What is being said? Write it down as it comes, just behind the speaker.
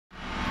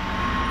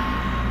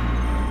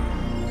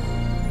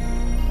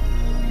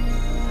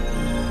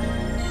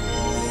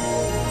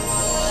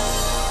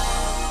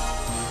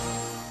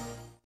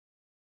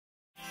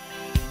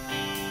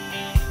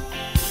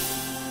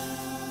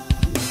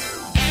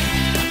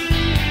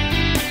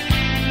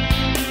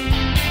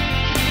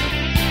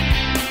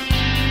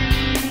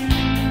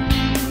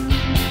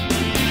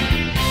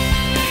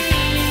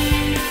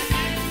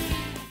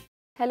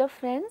Hello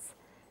friends,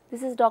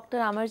 this is Dr.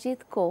 Amarjit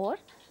Kaur,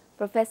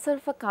 Professor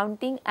of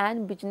Accounting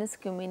and Business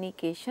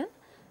Communication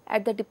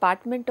at the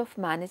Department of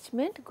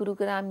Management,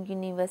 Gurugram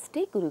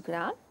University,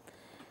 Gurugram.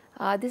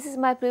 This is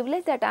my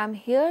privilege that I am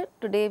here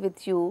today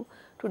with you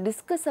to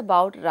discuss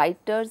about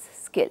writer's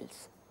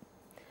skills.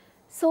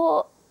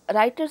 So,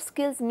 writer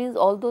skills means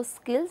all those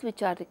skills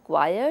which are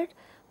required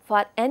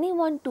for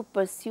anyone to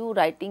pursue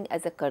writing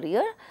as a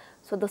career.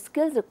 So, the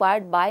skills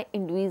required by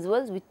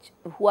individuals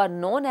who are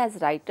known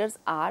as writers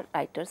are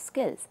writer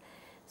skills.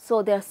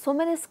 So, there are so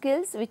many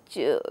skills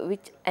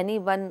which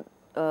anyone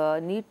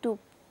need to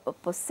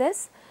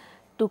possess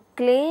to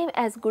claim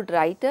as good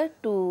writer,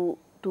 to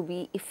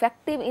be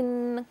effective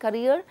in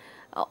career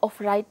of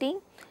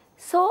writing.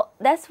 So,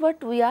 that is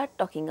what we are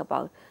talking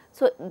about.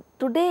 So,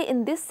 today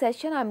in this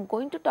session I am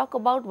going to talk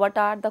about what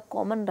are the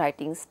common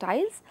writing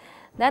styles,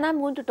 then I am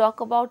going to talk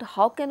about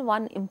how can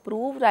one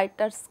improve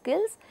writer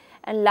skills,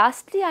 and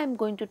lastly I am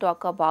going to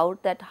talk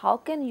about that how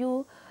can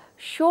you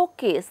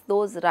showcase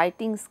those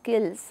writing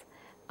skills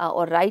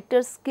or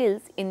writer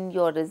skills in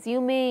your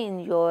resume, in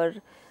your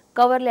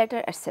cover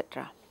letter,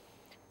 etc.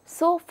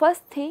 So,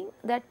 first thing,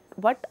 that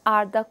what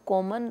are the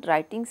common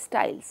writing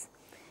styles?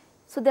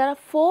 So, there are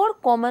 4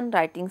 common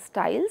writing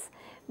styles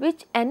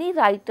which any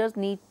writers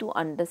need to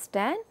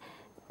understand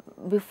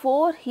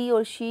before he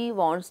or she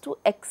wants to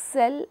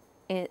excel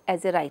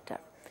as a writer.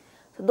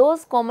 So,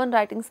 those common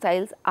writing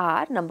styles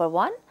are: number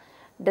 1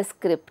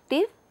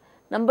 descriptive,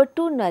 number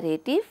 2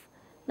 narrative,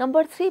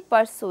 number 3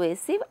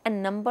 persuasive,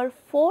 and number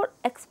 4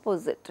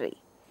 expository.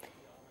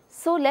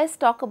 So, let us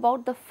talk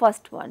about the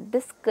first one,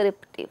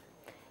 descriptive.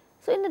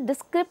 So, in a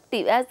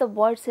descriptive, as the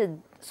word says,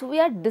 so we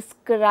are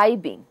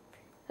describing,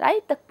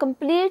 right, the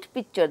complete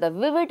picture, the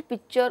vivid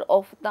picture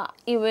of the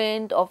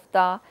event, of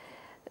the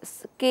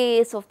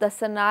case, of the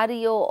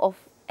scenario, of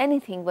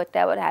anything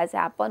whatever has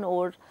happened,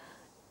 or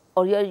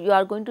you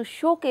are going to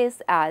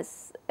showcase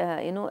as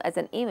as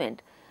an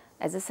event,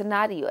 as a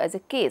scenario, as a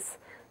case.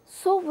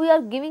 So, we are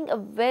giving a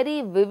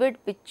very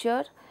vivid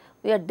picture,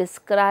 we are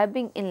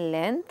describing in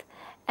length,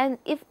 and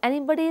if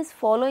anybody is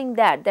following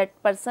that,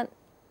 that person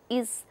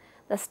is,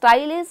 the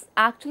style is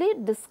actually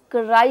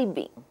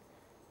describing,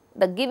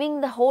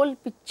 giving the whole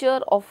picture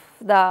of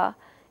the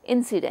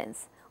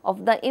incidents,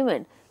 of the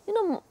event.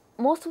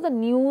 Most of the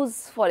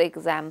news, for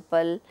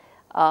example,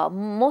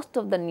 most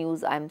of the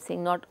news I am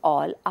saying, not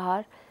all,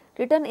 are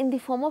written in the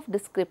form of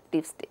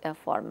descriptive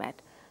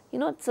format.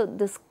 So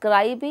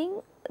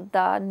describing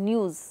the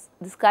news,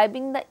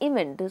 describing the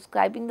event,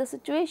 describing the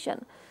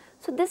situation.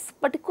 So, this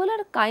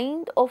particular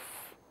kind of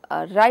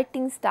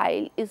writing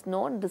style is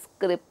known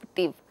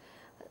descriptive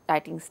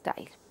writing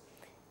style.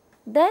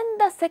 Then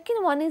the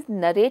second one is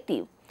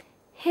narrative.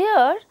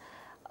 Here,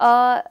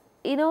 a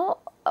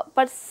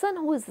person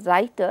who is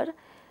writer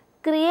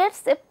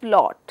creates a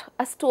plot,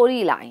 a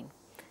storyline,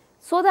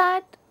 so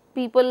that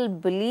people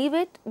believe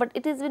it, but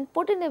it has been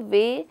put in a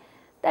way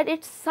that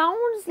it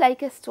sounds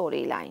like a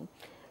storyline.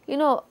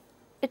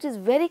 It is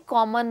very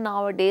common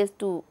nowadays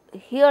to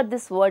hear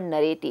this word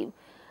narrative.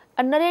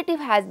 A narrative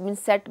has been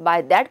set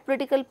by that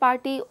political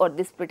party or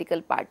this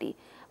political party,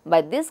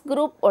 by this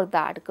group or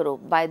that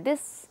group, by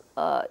this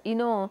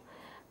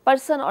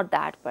person or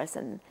that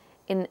person.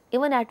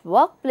 Even at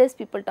workplace,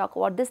 people talk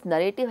about this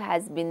narrative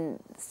has been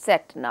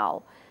set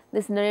now,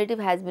 this narrative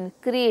has been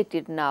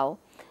created now.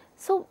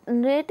 So,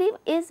 narrative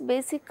is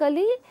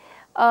basically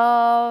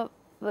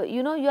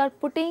you are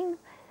putting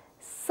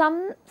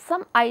some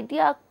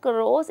idea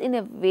across in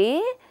a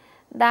way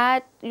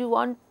that you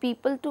want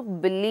people to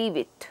believe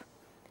it.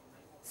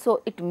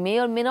 So, it may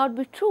or may not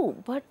be true,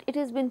 but it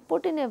has been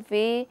put in a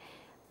way,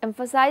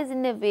 emphasized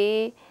in a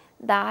way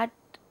that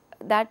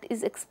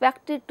is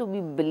expected to be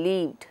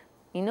believed,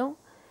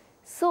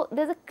 So,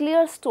 there is a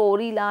clear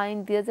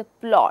storyline, there is a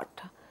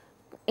plot,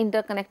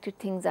 interconnected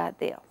things are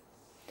there.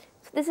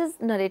 So, this is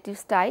narrative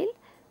style.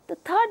 The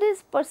third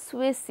is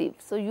persuasive.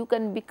 So, you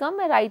can become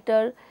a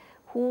writer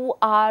who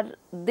are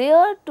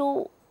there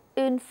to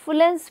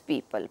influence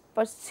people,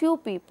 pursue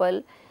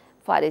people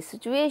for a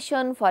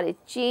situation, for a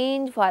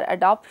change, for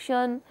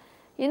adoption,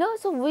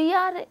 So, we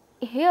are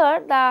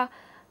here,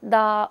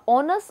 the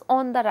onus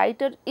on the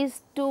writer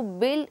is to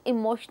build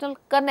emotional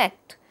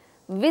connect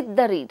with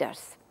the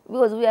readers,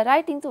 because we are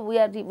writing, so we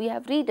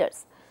have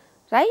readers,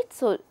 right.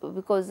 So,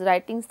 because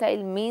writing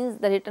style means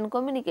the written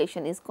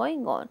communication is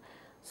going on.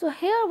 So,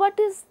 here what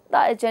is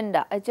the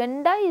agenda?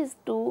 Agenda is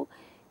to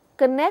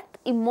connect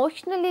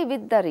emotionally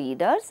with the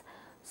readers,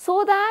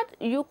 so that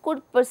you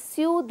could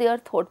pursue their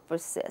thought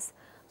process,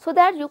 so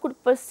that you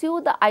could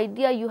pursue the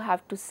idea you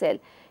have to sell.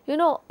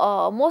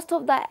 Most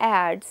of the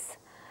ads,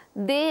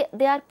 they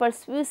are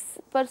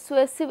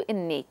persuasive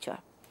in nature.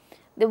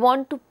 They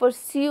want to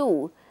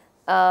pursue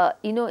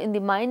in the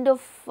mind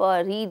of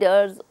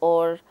readers,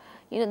 or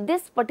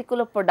this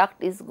particular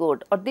product is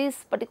good, or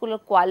this particular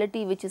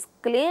quality which is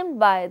claimed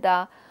by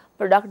the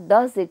product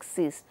does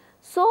exist.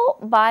 So,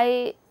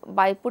 by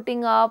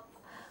putting up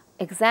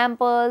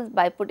examples,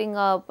 by putting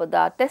up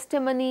the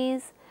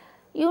testimonies,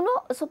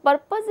 so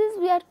purpose is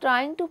we are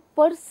trying to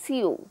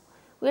pursue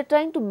We are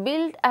trying to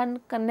build an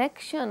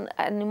connection,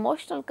 an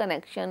emotional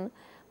connection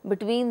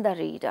between the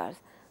readers.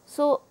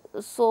 So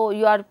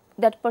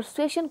that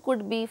persuasion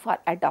could be for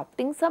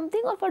adopting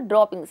something or for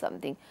dropping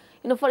something.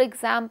 For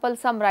example,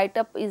 some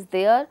write-up is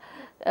there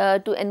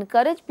to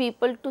encourage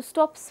people to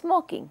stop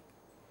smoking,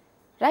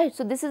 right.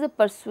 So, this is a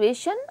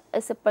persuasion,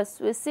 it's a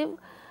persuasive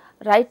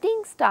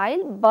writing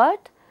style,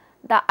 but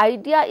the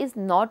idea is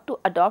not to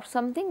adopt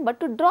something, but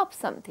to drop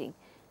something.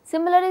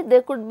 Similarly,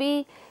 there could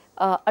be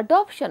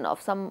adoption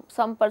of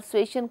some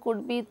persuasion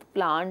could be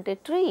plant a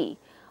tree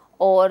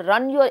or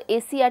run your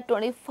AC at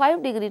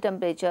 25-degree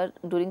temperature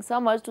during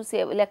summers to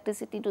save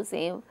electricity, to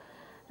save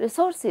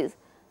resources.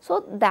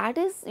 So, that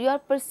is you are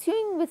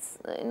pursuing with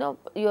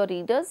your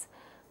readers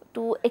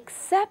to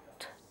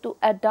accept, to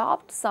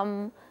adopt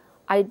some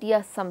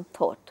idea, some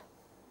thought.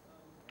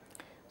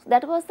 So,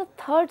 that was the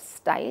third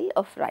style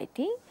of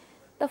writing.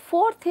 The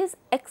fourth is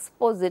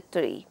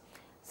expository.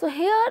 So,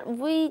 here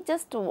we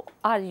just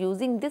are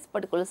using this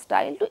particular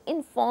style to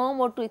inform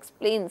or to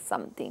explain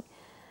something.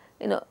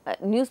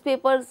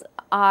 Newspapers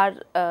are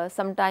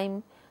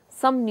sometimes,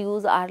 some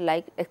news are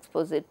like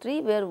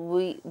expository, where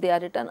they are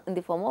written in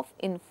the form of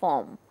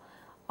inform.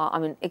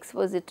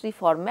 Expository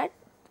format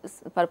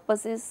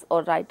purposes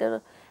or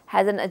writer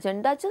has an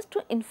agenda just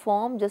to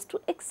inform, just to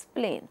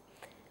explain,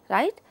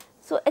 right.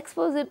 So,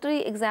 expository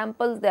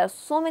examples, there are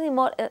so many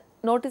more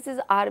notices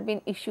are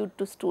being issued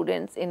to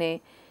students in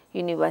a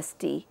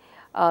university,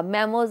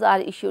 memos are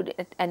issued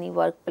at any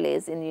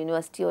workplace in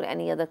university or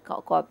any other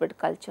corporate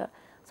culture.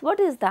 So,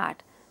 what is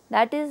that?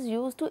 That is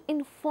used to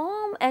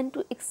inform and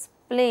to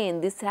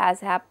explain, this has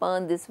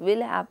happened, this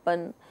will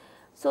happen.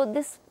 So,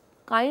 this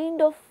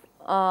kind of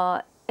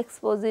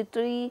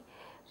expository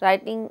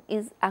writing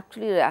is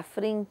actually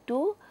referring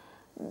to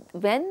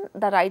when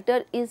the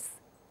writer is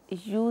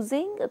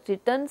using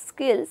written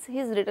skills,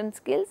 his written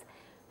skills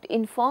to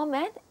inform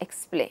and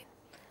explain.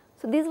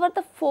 So, these were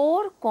the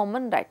 4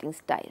 common writing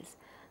styles.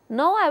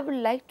 Now, I would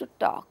like to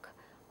talk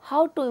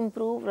how to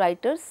improve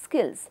writer's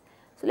skills.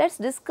 So, let us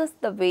discuss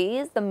the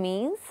ways, the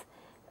means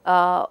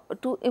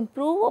to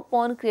improve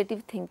upon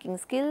creative thinking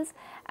skills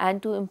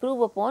and to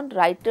improve upon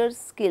writer's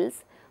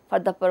skills for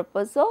the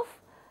purpose of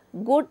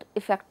good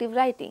effective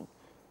writing.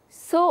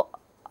 So,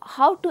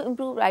 how to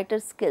improve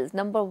writer's skills?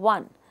 Number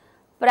 1,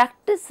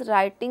 practice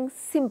writing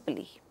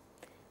simply.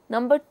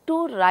 Number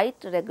 2,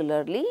 write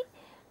regularly.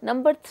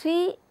 Number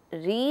 3,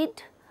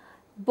 read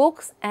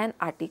books and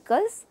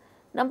articles.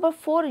 Number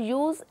 4,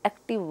 use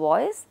active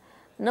voice.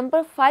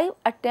 Number 5,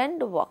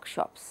 attend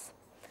workshops.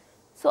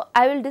 So,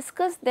 I will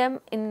discuss them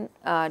in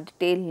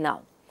detail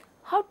now.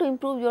 How to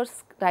improve your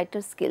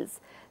writer skills?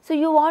 So,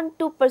 you want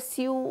to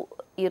pursue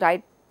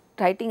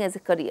writing as a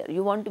career,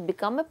 you want to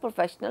become a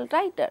professional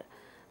writer,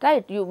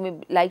 right. You may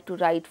like to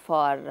write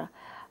for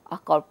a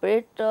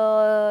corporate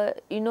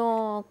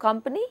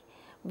company,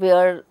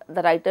 where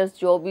the writer's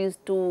job is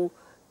to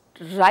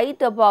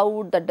write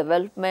about the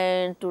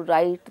development, to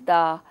write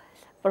the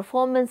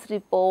performance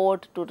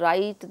report, to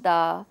write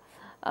the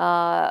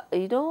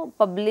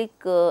public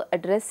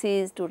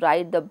addresses, to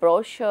write the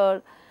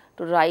brochure,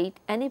 to write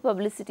any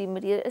publicity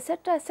material,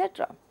 etc.,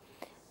 etc.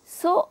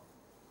 So,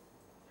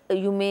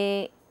 you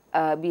may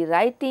be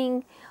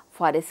writing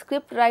for a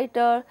script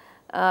writer,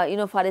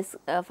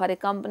 for a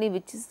company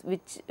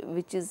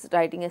which is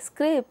writing a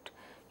script.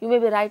 You may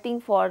be writing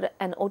for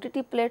an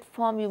OTT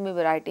platform, you may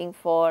be writing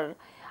for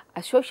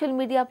a social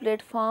media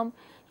platform,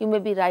 you may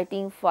be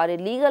writing for a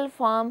legal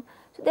firm.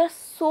 So, there are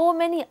so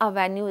many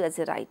avenues as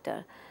a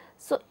writer.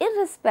 So,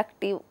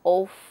 irrespective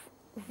of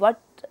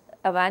what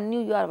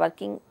avenue you are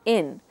working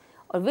in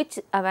or which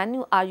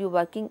avenue are you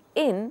working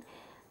in,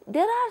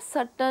 there are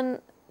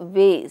certain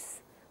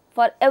ways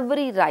for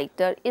every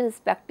writer,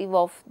 irrespective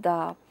of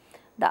the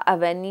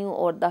avenue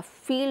or the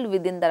field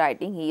within the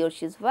writing he or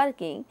she is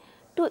working,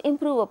 to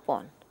improve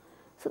upon.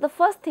 So, the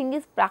first thing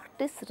is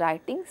practice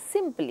writing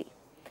simply.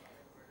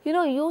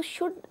 You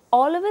should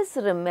always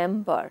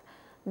remember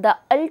the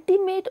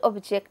ultimate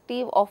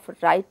objective of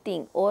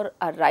writing or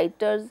a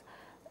writer's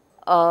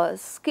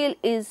skill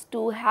is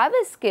to have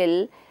a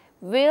skill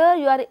where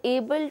you are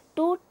able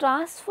to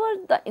transfer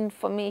the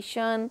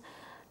information,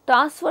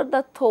 transfer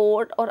the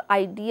thought or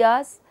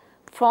ideas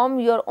from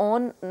your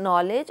own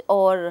knowledge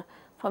or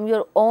from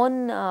your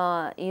own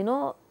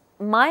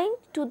mind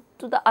to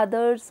the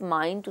other's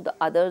mind, to the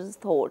other's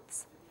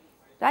thoughts,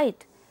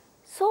 right.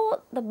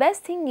 So, the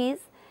best thing is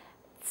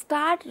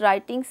start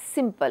writing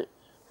simple.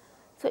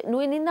 So,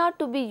 we need not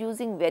to be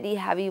using very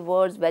heavy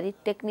words, very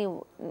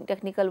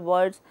technical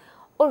words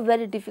or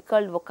very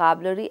difficult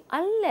vocabulary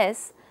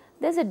unless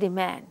there is a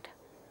demand,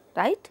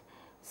 right.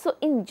 So,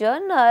 in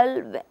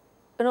journal,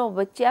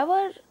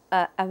 whichever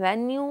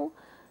avenue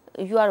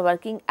you are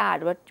working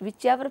at,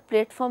 whichever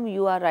platform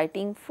you are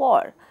writing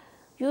for,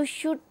 you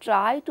should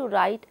try to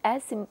write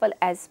as simple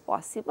as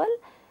possible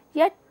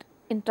yet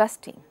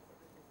interesting,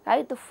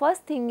 right. The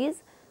first thing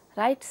is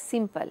write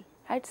simple,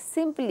 write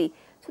simply.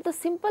 So, the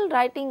simple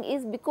writing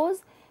is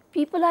because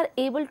people are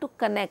able to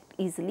connect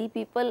easily,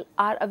 people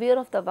are aware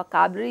of the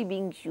vocabulary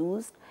being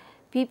used,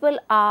 People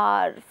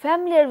are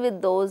familiar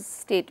with those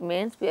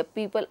statements, where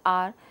people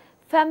are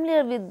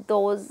familiar with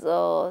those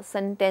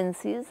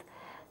sentences.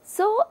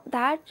 So,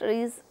 that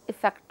is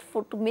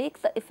effective to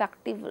make the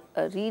effective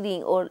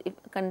reading or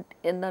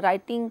in the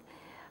writing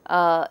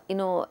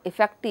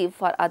effective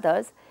for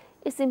others.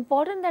 It is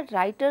important that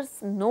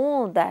writers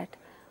know that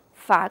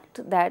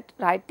fact, that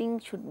writing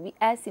should be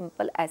as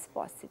simple as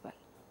possible.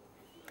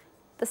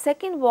 The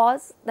second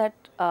was that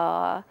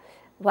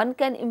one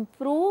can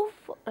improve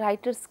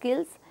writer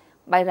skills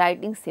by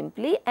writing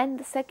simply, and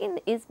the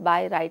second is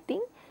by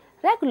writing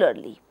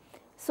regularly.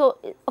 So,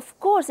 of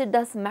course, it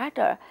does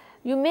matter.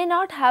 You may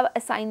not have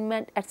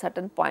assignment at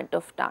certain point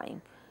of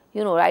time.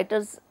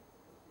 Writers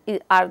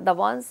are the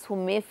ones who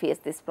may face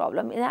this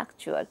problem in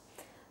actual.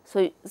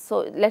 So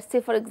let us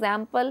say, for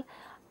example,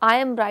 I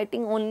am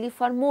writing only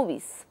for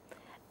movies,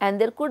 and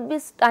there could be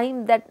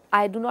time that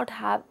I do not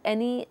have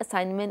any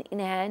assignment in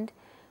hand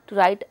to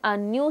write a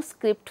new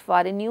script for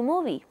a new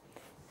movie,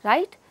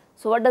 right.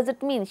 So, what does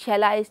it mean?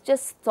 Shall I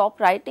just stop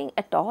writing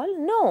at all?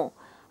 No,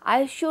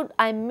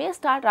 I may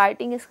start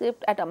writing a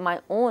script at my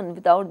own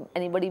without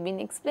anybody being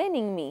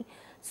explaining me,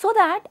 so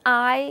that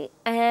I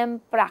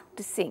am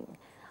practicing,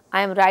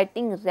 I am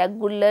writing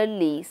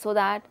regularly, so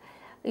that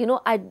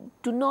I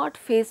do not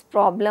face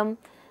problem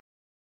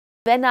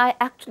when I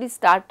actually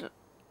start.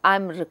 I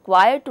am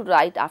required to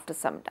write after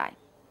some time.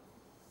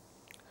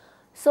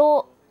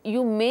 So,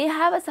 you may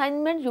have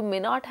assignment, you may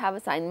not have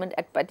assignment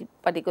at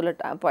particular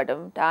point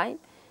of time.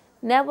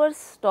 Never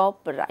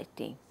stop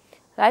writing.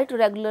 Write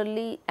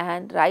regularly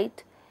and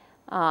write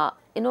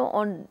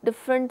on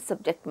different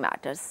subject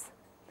matters.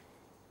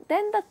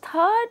 Then the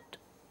third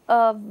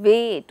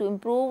way to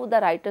improve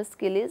the writer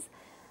skill is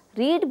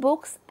read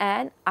books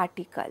and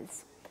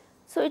articles.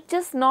 So, it is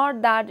just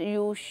not that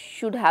you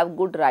should have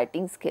good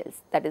writing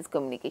skills, that is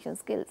communication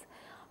skills.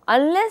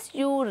 Unless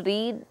you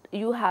read,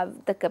 you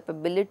have the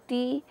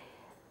capability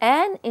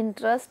and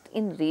interest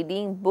in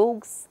reading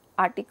books,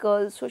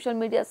 articles, social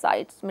media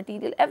sites,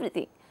 material,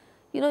 everything.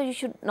 You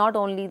should not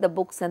only the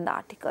books and the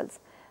articles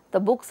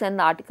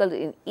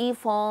in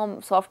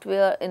e-form,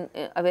 software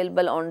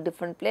available on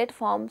different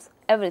platforms,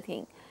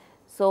 everything.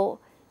 So,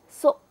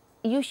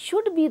 you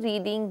should be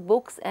reading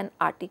books and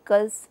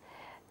articles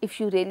if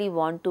you really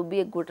want to be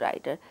a good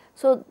writer.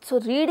 So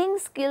reading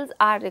skills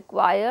are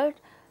required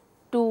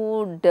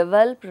to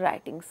develop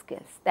writing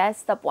skills. That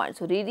is the point.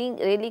 So, reading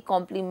really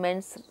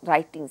complements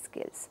writing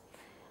skills.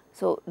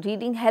 So,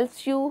 reading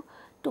helps you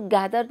to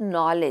gather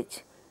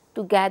knowledge,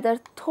 to gather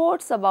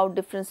thoughts about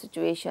different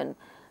situation,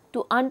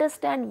 to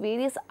understand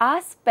various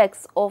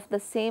aspects of the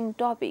same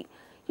topic.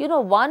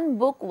 One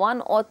book,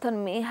 one author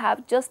may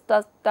have just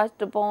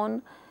touched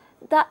upon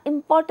the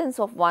importance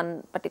of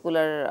one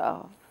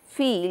particular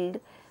field,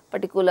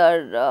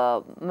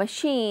 particular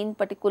machine,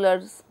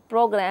 particular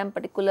program,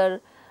 particular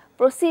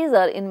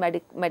procedure in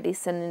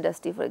medicine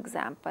industry, for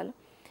example.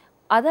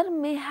 Other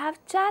may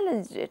have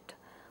challenged it,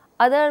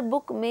 other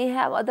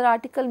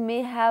article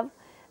may have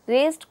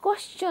raised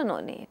question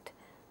on it,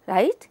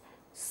 right.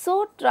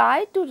 So,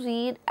 try to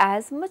read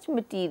as much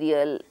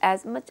material,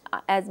 as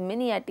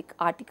many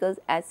articles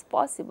as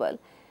possible,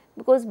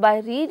 because by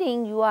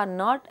reading you are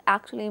not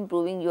actually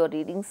improving your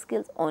reading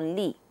skills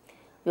only.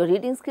 Your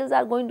reading skills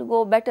are going to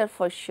go better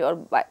for sure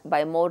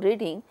by more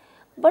reading,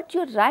 but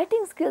your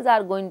writing skills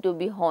are going to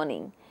be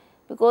honing,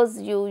 because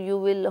you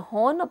will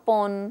hone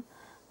upon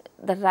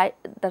the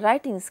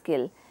writing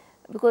skill,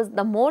 because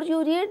the more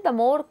you read, the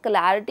more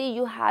clarity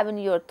you have in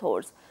your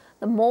thoughts,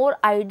 the more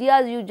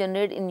ideas you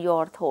generate in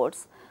your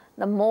thoughts,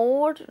 the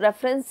more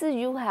references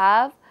you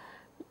have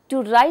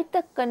to write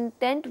the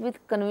content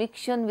with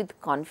conviction, with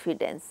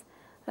confidence,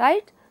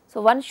 right.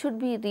 So, one should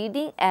be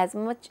reading as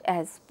much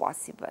as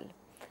possible.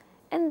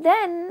 And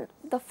then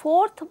the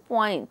fourth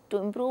point to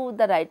improve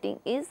the writing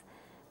is,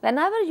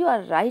 whenever you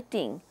are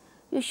writing,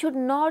 you should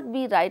not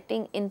be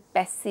writing in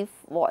passive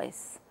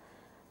voice.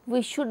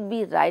 We should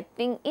be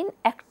writing in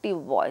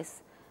active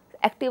voice.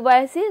 Active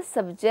voice is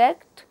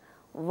subject,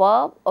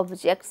 verb,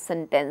 object,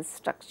 sentence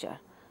structure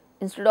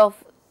instead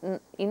of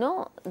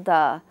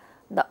the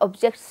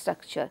object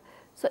structure.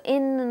 So,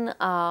 in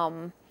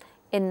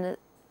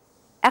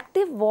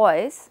active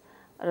voice,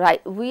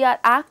 right, we are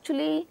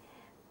actually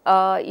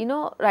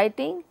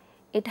writing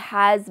it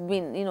has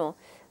been,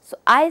 so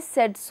I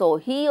said so,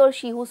 he or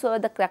she, whosoever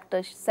the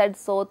character, said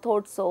so,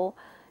 thought so.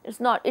 It is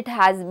not, it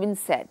has been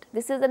said.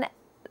 This is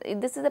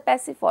a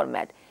passive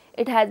format.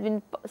 It has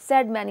been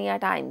said many a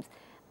times.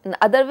 In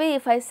the other way,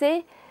 if I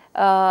say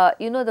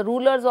the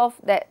rulers of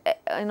the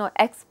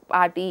X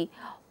party,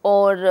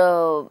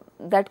 or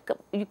that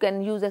you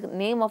can use a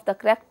name of the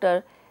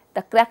character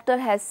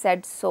has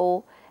said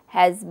so,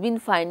 has been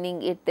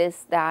finding it,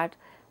 this, that.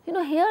 Here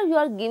you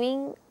are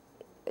giving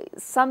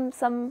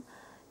some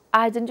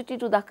identity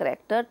to the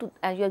character,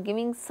 and you are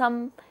giving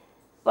some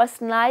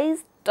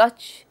personalized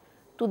touch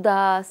to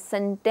the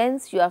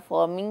sentence you are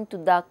forming, to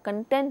the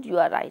content you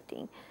are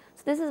writing.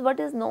 So, this is what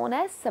is known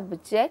as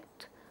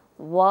subject,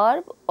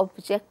 verb,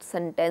 object,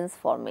 sentence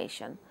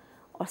formation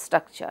or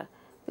structure,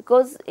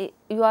 because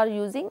you are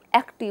using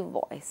active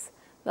voice,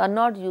 you are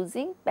not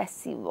using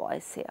passive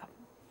voice here.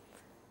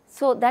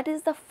 So, that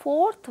is the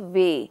fourth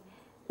way,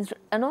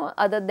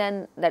 other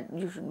than that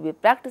you should be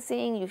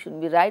practicing, you should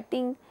be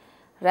writing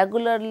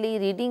regularly,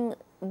 reading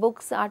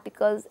books,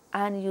 articles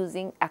and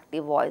using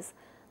active voice.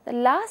 The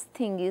last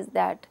thing is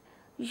that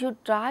you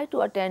should try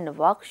to attend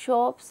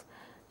workshops,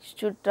 you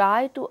should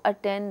try to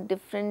attend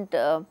different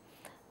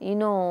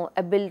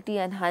ability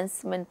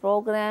enhancement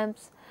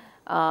programs,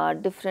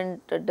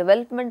 different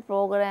development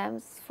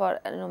programs for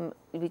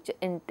which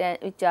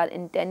are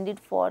intended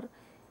for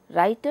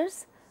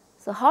writers.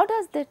 So, how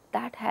does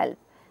that help?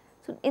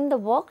 So, in the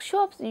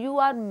workshops you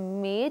are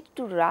made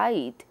to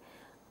write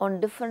on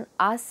different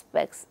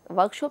aspects.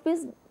 Workshop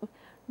is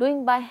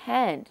doing by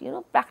hand,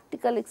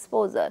 practical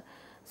exposure.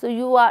 So,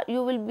 you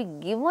will be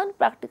given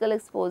practical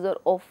exposure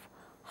of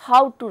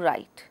how to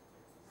write,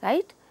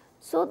 right.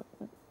 So,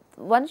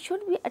 one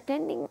should be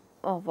attending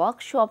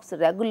workshops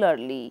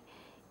regularly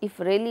if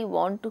really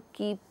want to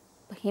keep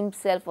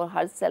himself or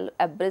herself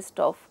abreast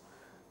of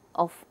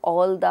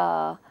all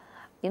the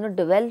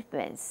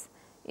developments.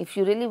 If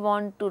you really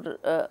want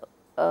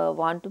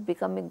to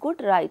become a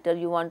good writer,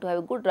 you want to have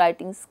a good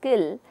writing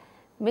skill,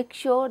 make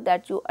sure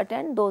that you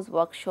attend those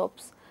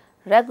workshops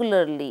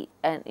regularly.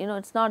 And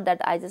it's not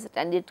that I just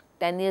attended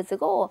 10 years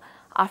ago,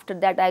 after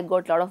that I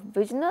got a lot of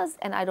business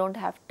and I don't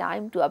have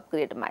time to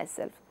upgrade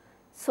myself.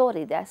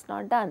 Sorry, that's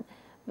not done,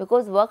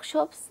 because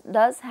workshops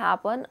does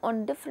happen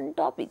on different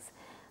topics.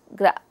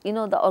 The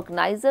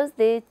organizers,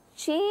 they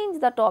change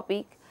the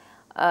topic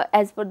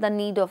as per the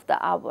need of the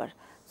hour.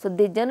 So,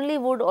 they generally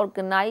would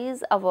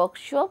organize a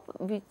workshop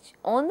which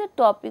on the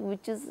topic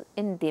which is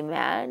in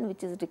demand,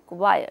 which is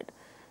required.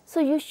 So,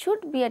 you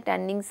should be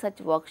attending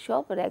such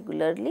workshop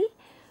regularly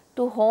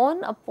to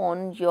hone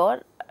upon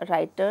your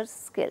writer's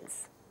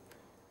skills.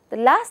 The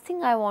last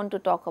thing I want to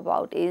talk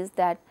about is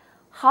that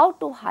how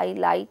to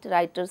highlight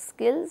writer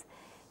skills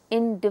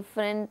in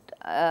different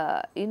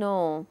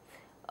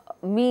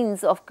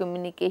means of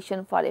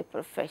communication for a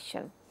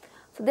profession.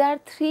 So, there are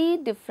three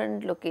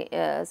different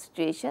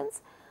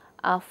situations.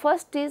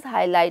 First is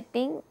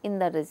highlighting in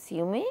the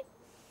resume,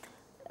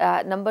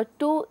 number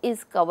 2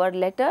 is cover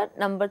letter,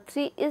 number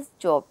 3 is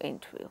job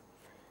interview.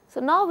 So,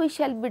 now we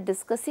shall be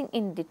discussing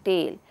in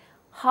detail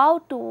how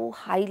to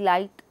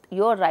highlight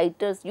your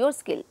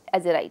skill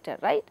as a writer,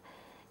 right,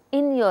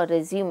 in your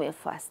resume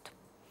first.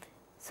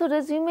 So,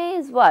 resume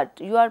is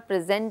what? You are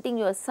presenting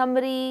your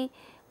summary,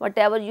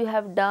 whatever you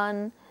have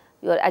done,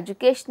 your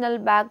educational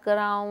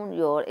background,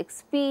 your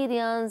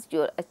experience,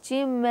 your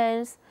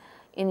achievements.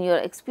 In your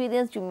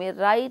experience, you may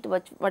write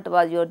what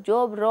was your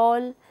job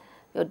role,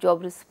 your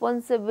job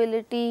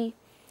responsibility,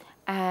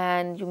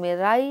 and you may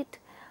write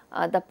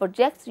the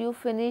projects you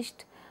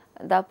finished,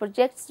 the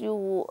projects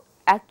you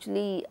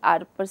actually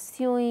are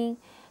pursuing.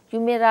 You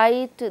may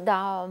write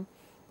the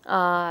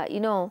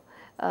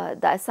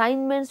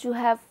assignments you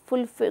have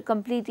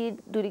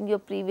completed during your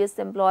previous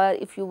employer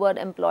if you were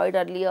employed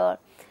earlier.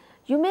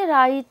 You may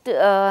write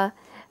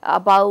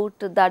about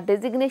the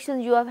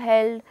designations you have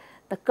held,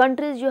 the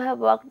countries you have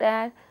worked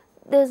at.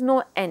 There is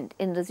no end.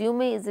 In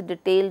resume is a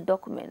detailed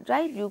document,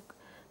 right. You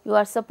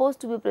are supposed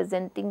to be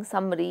presenting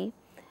summary.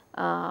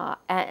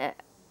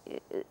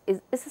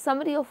 It's a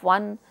summary of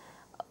one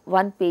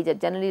page.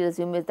 Generally,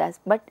 resume is that,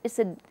 but it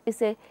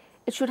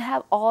should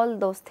have all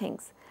those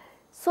things.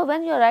 So,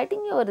 when you are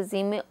writing your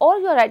resume or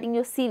you are writing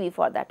your CV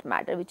for that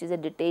matter, which is a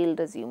detailed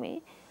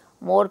resume,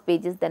 more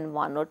pages than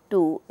 1 or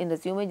 2. In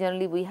resume,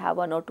 generally we have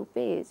 1 or 2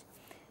 pages.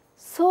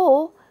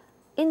 So,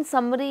 in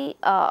summary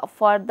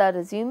for the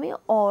resume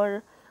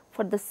or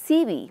for the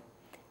CV,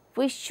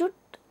 we should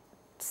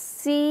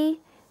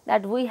see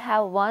that we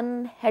have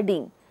one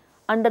heading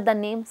under the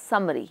name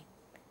summary.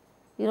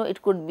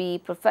 It could be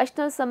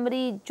professional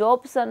summary,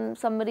 job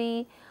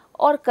summary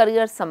or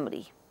career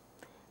summary.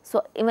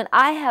 So, even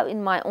I have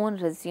in my own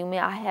resume,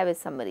 I have a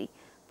summary,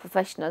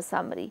 professional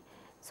summary.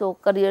 So,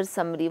 career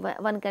summary,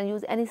 one can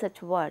use any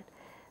such word.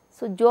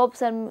 So, job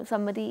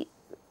summary,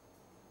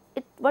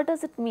 what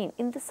does it mean?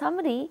 In the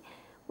summary,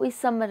 we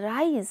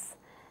summarize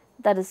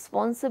the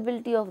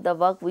responsibility of the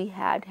work we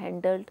had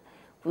handled,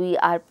 we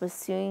are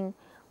pursuing,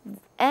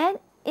 and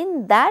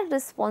in that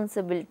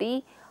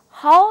responsibility,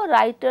 how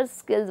writer's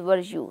skills were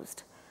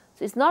used.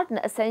 So, it is not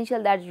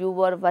essential that you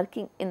were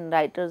working in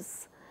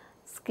writer's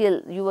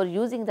skill, you were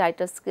using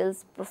writer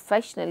skills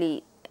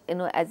professionally,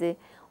 as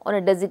on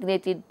a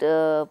designated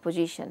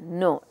position.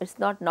 No, it is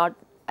not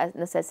as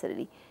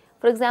necessarily.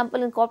 For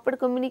example, in corporate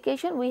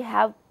communication, we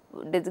have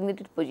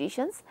designated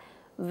positions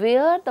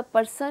where the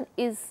person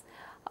is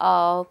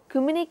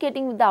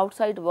communicating with the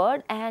outside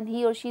world and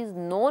he or she is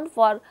known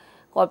for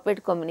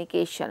corporate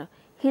communication.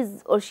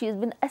 His or she has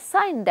been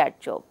assigned that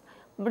job,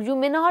 but you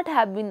may not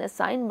have been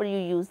assigned, but you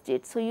used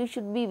it. So, you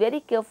should be very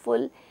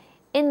careful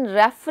in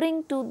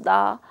referring to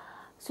the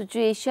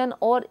situation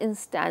or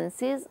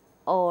instances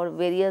or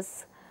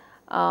various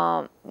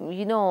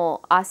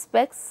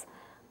aspects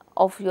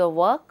of your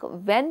work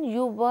when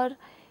you were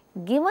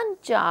given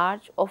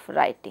charge of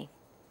writing.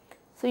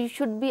 So, you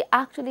should be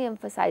actually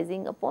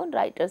emphasizing upon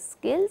writer's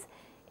skills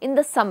in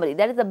the summary.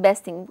 That is the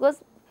best thing,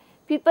 because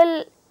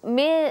people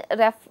may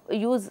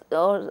use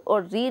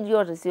or read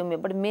your resume,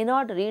 but may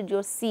not read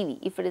your CV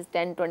if it is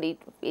 10, 20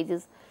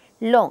 pages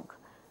long,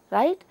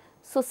 right.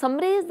 So,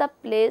 summary is the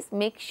place.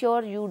 Make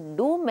sure you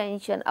do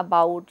mention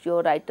about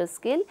your writer's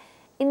skill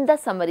in the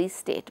summary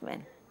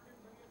statement.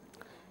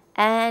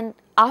 And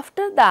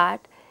after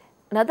that,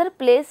 another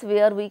place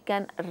where we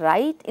can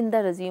write in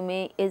the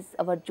resume is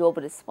our job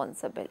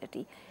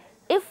responsibility.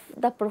 If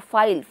the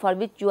profile for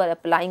which you are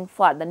applying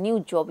for the new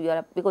job, you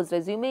are, because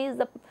resume is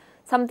the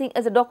something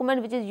as a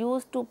document which is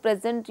used to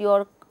present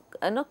your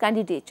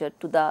candidature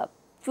to the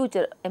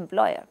future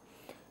employer.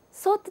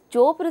 So, the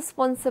job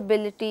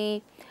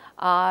responsibility,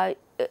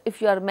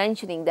 if you are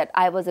mentioning that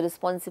I was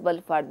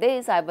responsible for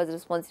this, I was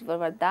responsible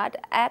for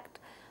that act.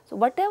 So,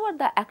 whatever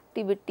the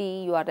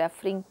activity you are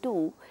referring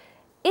to,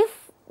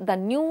 if the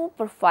new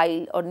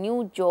profile or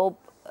new job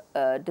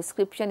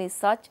description is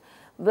such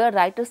where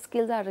writer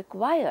skills are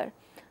required,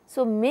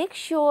 so make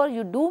sure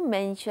you do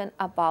mention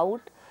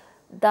about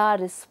the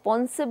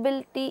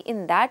responsibility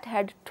in that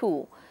head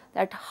too,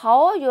 that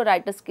how your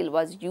writer skill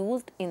was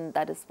used in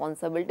the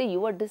responsibility you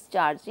were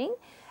discharging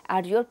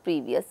at your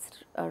previous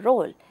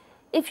role.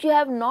 If you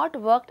have not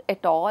worked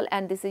at all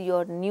and this is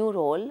your new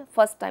role,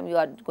 first time you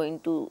are going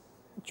to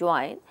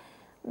join,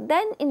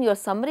 then in your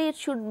summary it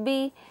should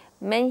be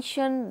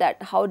mentioned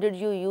that how did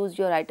you use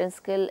your writing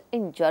skill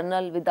in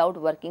journal without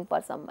working for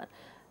someone.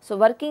 So,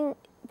 working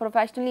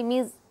professionally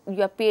means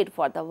you are paid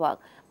for the work,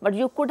 but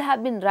you could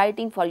have been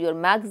writing for your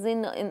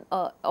magazine in,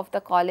 of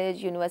the college,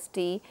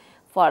 university,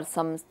 for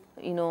some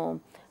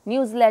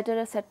newsletter,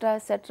 etc.,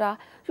 etc.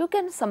 You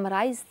can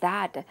summarize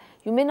that.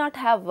 You may not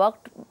have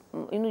worked,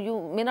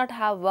 you may not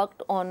have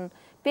worked on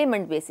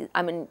payment basis.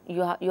 I mean,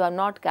 you have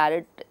not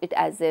carried it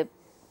as a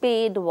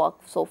paid work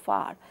so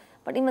far,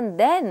 but even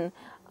then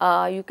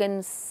you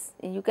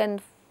can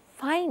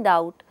find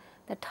out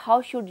that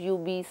how should you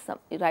be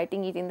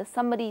writing it in the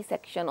summary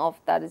section of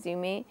the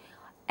resume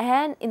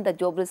and in the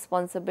job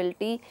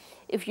responsibility.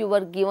 If you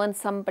were given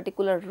some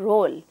particular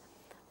role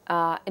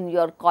in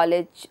your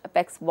college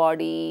apex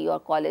body, your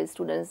college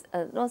students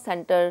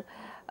center,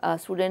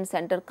 student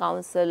center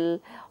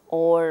council,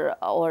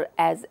 or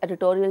as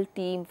editorial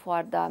team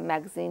for the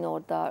magazine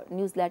or the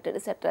newsletter,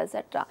 etc.,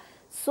 etc.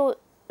 So,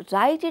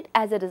 write it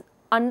as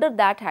under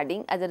that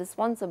heading as a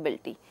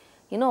responsibility,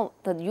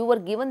 that you were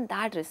given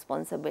that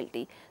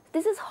responsibility.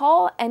 This is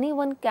how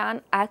anyone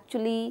can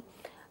actually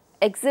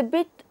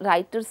exhibit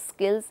writer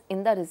skills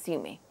in the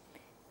resume.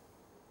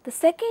 The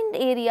second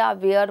area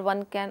where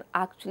one can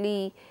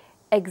actually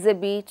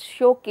exhibit,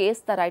 showcase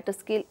the writer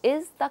skill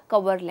is the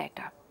cover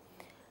letter.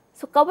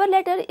 So, cover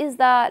letter is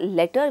the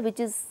letter which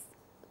is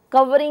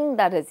covering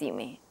the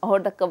resume or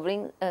the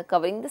covering the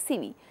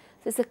CV.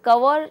 So, it is a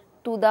cover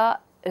to the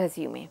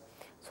resume.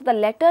 So, the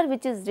letter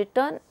which is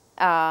written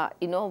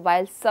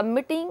while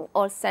submitting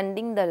or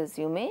sending the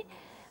resume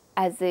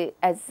as a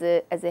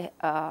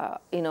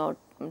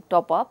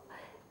top up.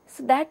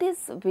 So, that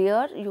is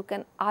where you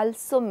can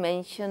also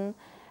mention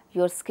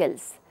your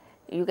skills.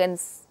 You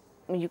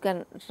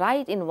can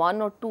write in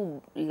 1 or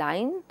 2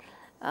 lines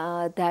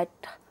that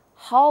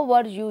how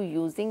were you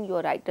using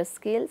your writer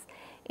skills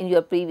in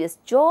your previous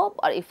job,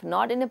 or if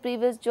not in a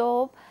previous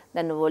job,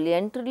 then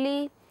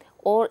voluntarily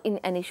or in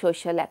any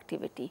social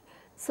activity.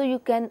 So, you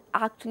can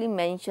actually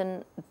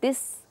mention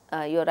this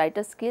your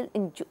writer skill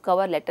in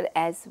cover letter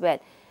as well,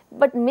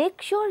 but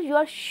make sure you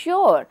are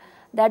sure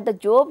that the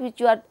job which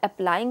you are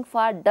applying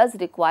for does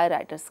require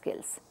writer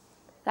skills,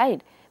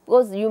 right,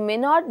 because you may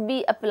not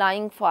be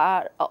applying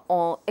for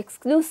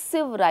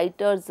exclusive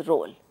writer's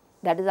role.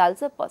 That is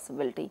also a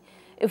possibility.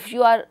 If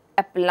you are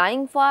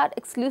applying for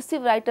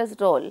exclusive writer's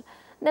role,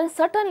 then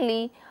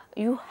certainly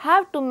you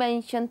have to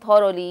mention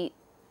thoroughly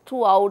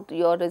throughout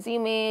your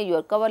resume,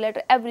 your cover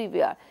letter,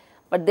 everywhere.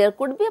 But there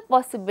could be a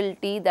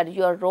possibility that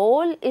your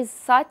role is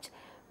such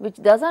which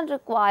doesn't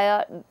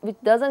require, which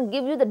doesn't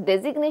give you the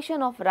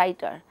designation of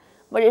writer,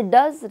 but it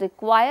does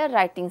require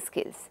writing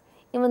skills.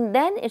 Even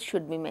then it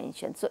should be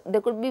mentioned. So,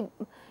 there could be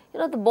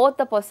both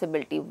the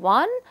possibility.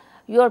 One,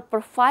 your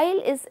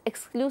profile is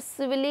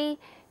exclusively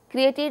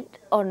created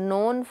or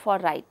known for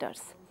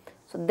writers.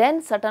 So,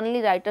 then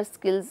certainly writer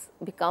skills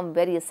become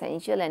very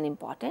essential and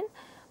important,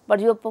 but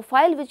your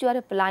profile which you are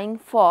applying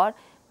for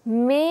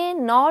may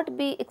not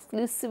be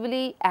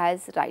exclusively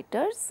as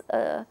writers,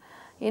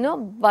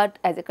 but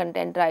as a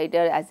content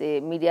writer, as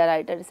a media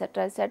writer,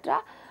 etc.,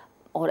 etc.,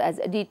 or as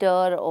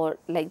editor or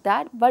like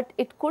that, but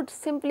it could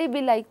simply be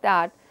like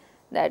that,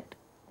 that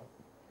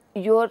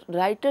your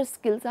writer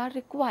skills are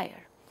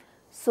required.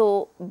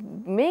 So,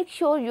 make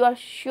sure you are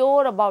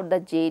sure about the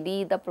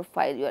JD, the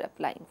profile you are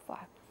applying for.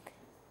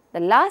 The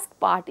last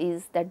part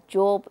is that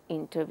job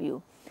interview.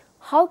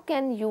 How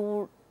can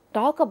you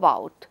talk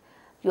about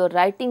your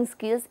writing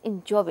skills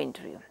in job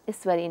interview?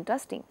 It's very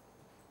interesting.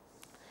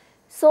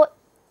 So,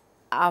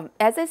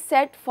 as I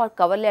said for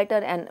cover letter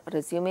and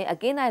resume,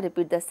 again I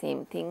repeat the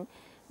same thing.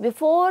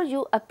 Before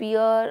you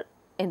appear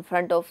in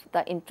front of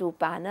the interview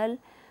panel,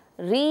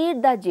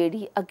 read the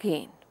JD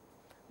again,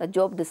 the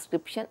job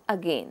description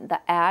again, the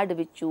ad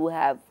which you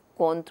have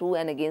gone through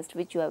and against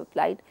which you have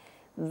applied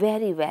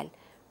very well.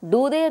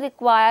 Do they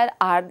require,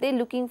 are they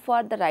looking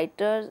for the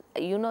writer,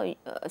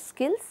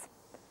 skills?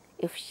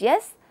 If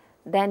yes,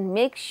 then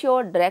make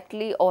sure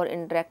directly or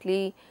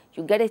indirectly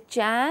you get a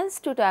chance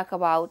to talk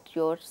about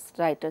your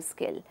writer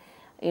skill.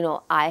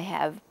 I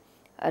have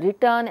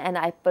written and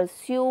I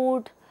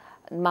pursued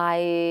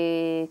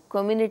my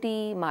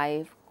community,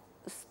 my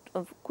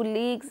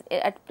colleagues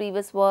at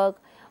previous work,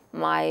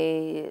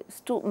 my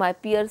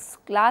peers,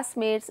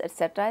 classmates,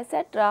 etc.,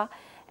 etc.,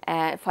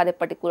 for a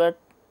particular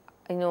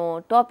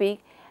topic,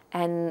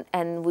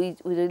 and we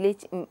really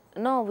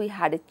we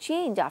had a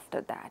change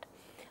after that.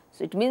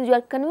 So it means you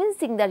are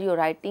convincing that your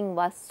writing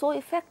was so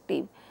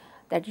effective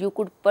that you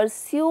could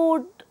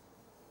pursue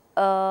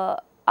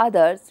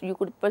others, you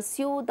could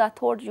pursue the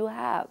thought you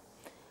have,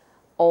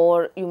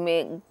 or you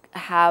may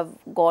have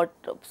got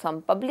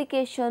some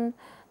publication,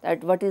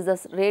 that what is the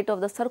rate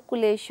of the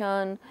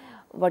circulation,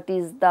 what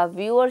is the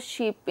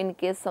viewership in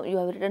case you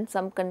have written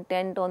some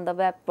content on the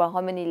web,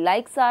 how many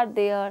likes are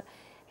there,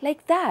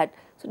 like that.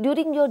 So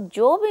during your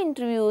job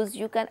interviews,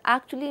 you can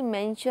actually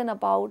mention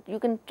about, you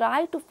can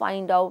try to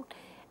find out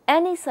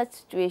any such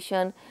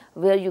situation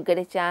where you get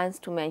a chance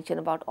to mention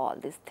about all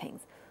these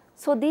things.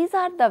 So these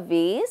are the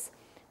ways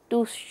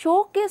to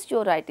showcase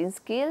your writing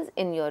skills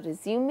in your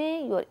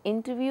resume, your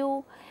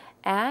interview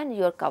and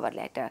your cover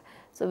letter.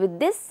 So with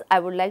this, I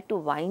would like to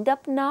wind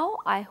up now.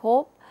 I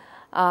hope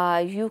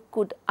you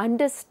could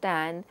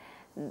understand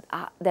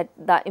that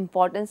the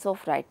importance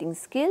of writing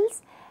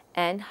skills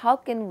and how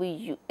can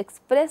we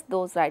express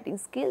those writing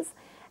skills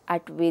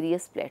at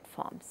various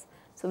platforms.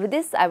 So with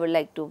this, I would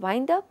like to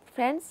wind up,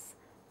 friends.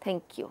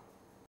 Thank you.